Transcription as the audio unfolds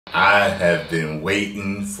I have been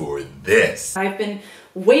waiting for this. I've been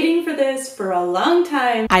waiting for this for a long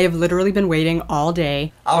time. I have literally been waiting all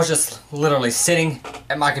day. I was just literally sitting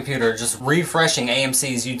at my computer just refreshing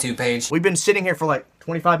AMC's YouTube page. We've been sitting here for like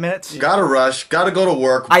 25 minutes. Gotta rush, gotta go to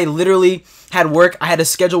work. I literally had work. I had to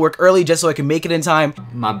schedule work early just so I could make it in time.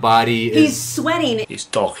 My body is... He's sweating. He's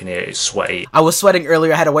talking here, he's sweaty. I was sweating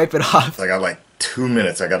earlier. I had to wipe it off. I got like 2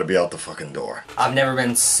 minutes. I gotta be out the fucking door. I've never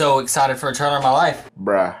been so excited for a trailer in my life.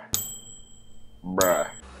 Bruh.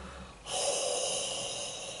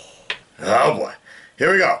 Oh boy.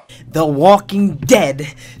 Here we go. The Walking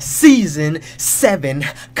Dead Season 7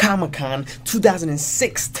 Comic-Con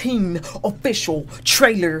 2016 official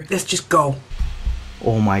trailer. Let's just go.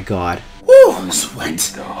 Oh my god. Woo! Sweat.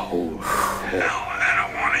 The whole hell out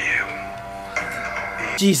of one of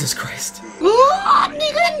you. Jesus Christ.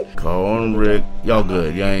 Cole and Rick, y'all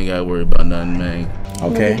good. Y'all ain't gotta worry about nothing, man.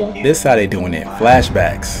 Okay, this how they doing it.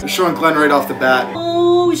 Flashbacks. They're showing Glenn right off the bat.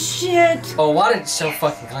 Oh shit. Oh, why didn't it show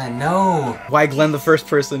fucking Glenn? No. Why Glenn the first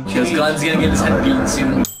person? Because Glenn's gonna get his head beaten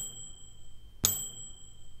soon.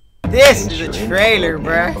 This is a trailer,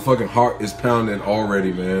 bruh. My fucking heart is pounding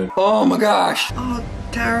already, man. Oh my gosh. Oh,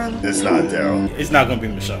 Daryl. It's not Daryl. It's not gonna be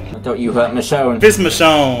Michonne. Don't you hurt Michonne. If it's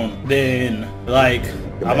Michonne, then, like,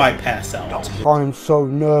 I might pass out. I'm so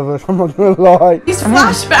nervous, I'm not gonna lie. These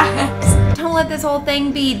flashbacks. Don't let this whole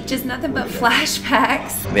thing be just nothing but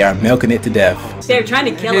flashbacks. They are milking it to death. They're trying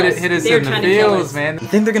to kill us. They're trying to kill us, man. You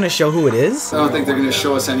think they're gonna show who it is? I don't think they're gonna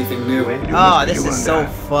show us anything new. Oh, this is so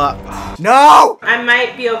fucked. No! I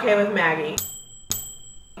might be okay with Maggie.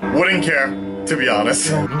 Wouldn't care, to be honest.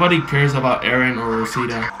 Nobody cares about Aaron or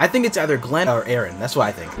Rosita. I think it's either Glenn or Aaron. That's what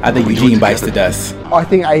I think. I think Eugene bites the dust. I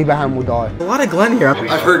think Abraham will die. A lot of Glenn here.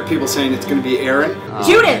 I've heard people saying it's gonna be Aaron.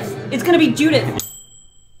 Judith! It's gonna be Judith.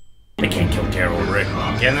 They can't kill Carol or Rick,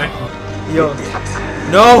 can they? Yo.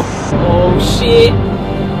 No! Oh shit.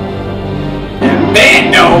 Man,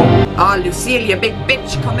 no! Oh, Lucille, you big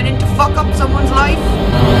bitch coming in to fuck up someone's life.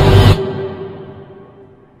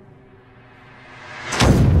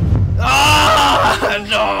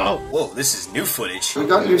 No! Whoa, this is new footage. We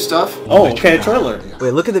got new stuff. Oh, okay, trailer.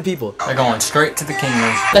 Wait, look at the people. They're going straight to the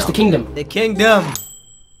kingdom. That's the kingdom. The kingdom.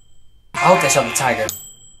 I hope they show the tiger.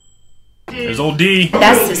 There's old D.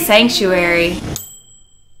 That's the sanctuary.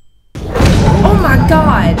 Oh my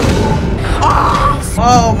god.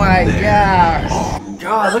 Oh my gosh.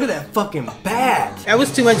 God, look at that fucking bag. That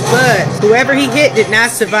was too much blood. Whoever he hit did not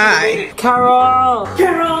survive. Carol!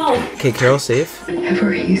 Carol! Okay, Carol's safe.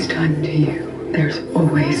 Whatever he's done to you, there's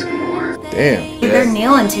always more. Damn. They're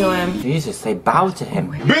kneeling to him. Jesus, they bow to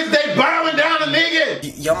him. Bitch, they bowing down a nigga!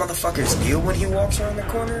 Y'all motherfuckers kneel when he walks around the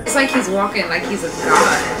corner? It's like he's walking like he's a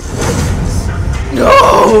god.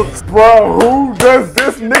 No! Bro, who does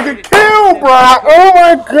this nigga kill, bro? Oh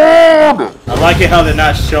my god! I like it how they're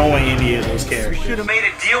not showing any of those characters. Should have made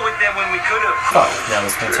a deal with them when we could have. Fuck, that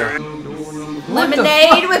was Spencer.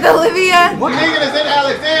 Lemonade with Olivia. What Negan is in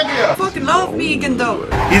Alexandria? Fucking love Negan though.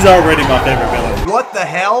 He's already my favorite villain. What the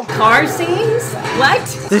hell? Car scenes? What?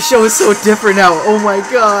 This show is so different now. Oh my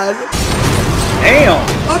god. Damn!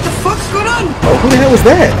 What the fuck's going on? Oh, who the hell was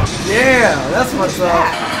that? Yeah, that's what's up.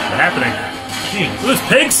 What's happening? Hey, those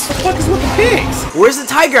pigs? What the fuck is with the pigs? Where's the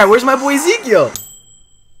tiger at? Where's my boy Ezekiel?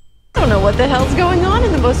 I don't know what the hell's going on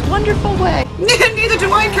in the most wonderful way. Neither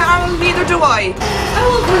do I, Carol. Neither do I. I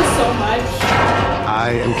love her so much.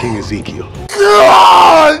 I am King Ezekiel.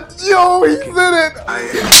 God! Yo, he's in it!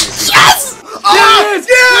 Yes! Yes!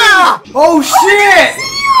 Yeah! Oh shit!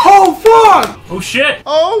 Oh fuck! Oh shit!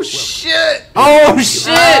 Oh shit! Oh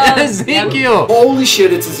shit! Ezekiel! Holy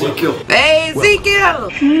shit, it's Ezekiel. Hey, Ezekiel.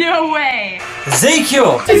 No way.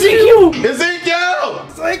 Ezekiel! Ezekiel! Ezekiel!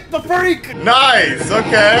 It's like the freak! Nice,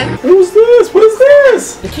 okay. Who's this? What is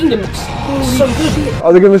this? The kingdom is so good.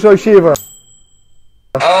 Are they gonna show Shiva?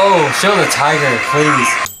 Oh, show the tiger, please.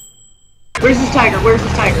 Where's this tiger? Where's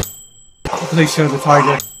this tiger? Please show the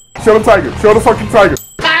tiger. Show the tiger. Show the fucking tiger.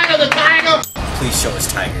 Tiger, the tiger! Please show us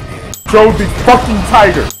Tiger, dude. Show the fucking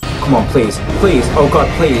tiger. Come on, please. Please. Oh god,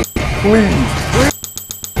 please. Please.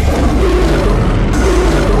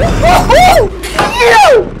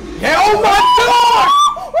 Yeah, oh my god!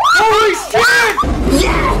 Holy shit!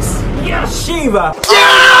 Yes! Yes, Shiva!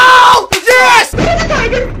 Yeah! Yes! There's a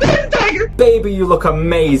tiger. There's a tiger. Baby, you look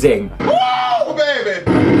amazing. Whoa, baby!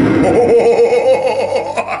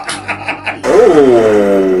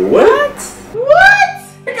 Oh, what? What?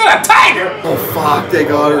 You got a tiger! Oh fuck, they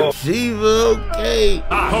got her. Shiva, okay.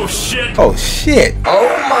 Oh shit! Oh shit. Oh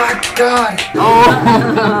my god!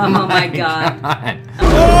 Oh my god.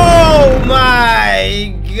 Oh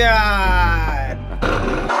my god!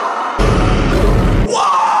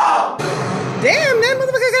 Whoa!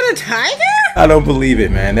 tiger? I don't believe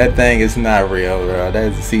it, man. That thing is not real, bro.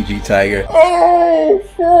 That is a CG tiger. Oh,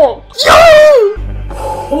 fuck.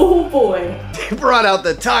 Oh boy. They brought out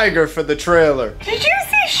the tiger for the trailer. Did you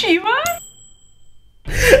see Shiva?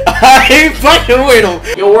 I ain't fucking with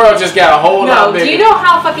him. Your world just got a whole lot No, bigger. do you know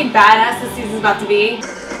how fucking badass this season's about to be?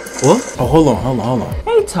 What? Oh, hold on.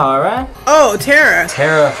 Hey, Tara. Oh, Tara.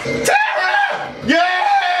 Tara.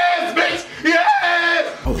 Yes, bitch!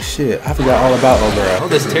 Yes! Oh shit, I forgot all about old girl. Oh,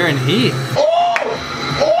 there's Tara and heat.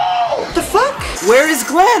 What the fuck? Where is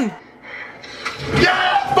Glenn?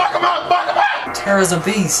 Yeah! Fuck him up! Fuck him up! Tara's a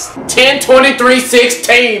beast.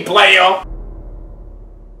 10-23-16, player.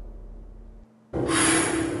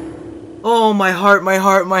 Oh, my heart.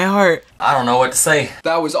 I don't know what to say.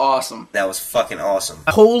 That was awesome. That was fucking awesome.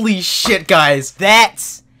 Holy shit, guys.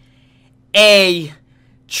 That's a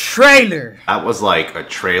trailer. That was like a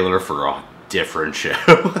trailer for a different show.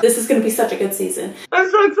 This is gonna be such a good season. I'm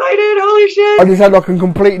so excited. Holy shit. I just had like a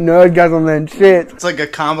complete nerdgasm then. Shit. It's like a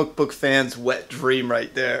comic book fan's wet dream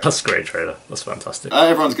right there. That's a great trailer. That's fantastic.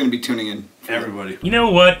 Everyone's gonna be tuning in. Everybody. You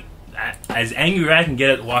know what? As angry as I can get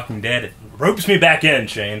at The Walking Dead, it ropes me back in,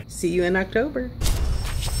 Shane. See you in October.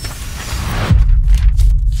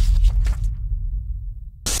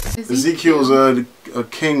 Ezekiel's a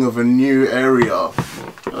king of a new area.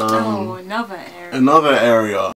 Oh, another area. Another area.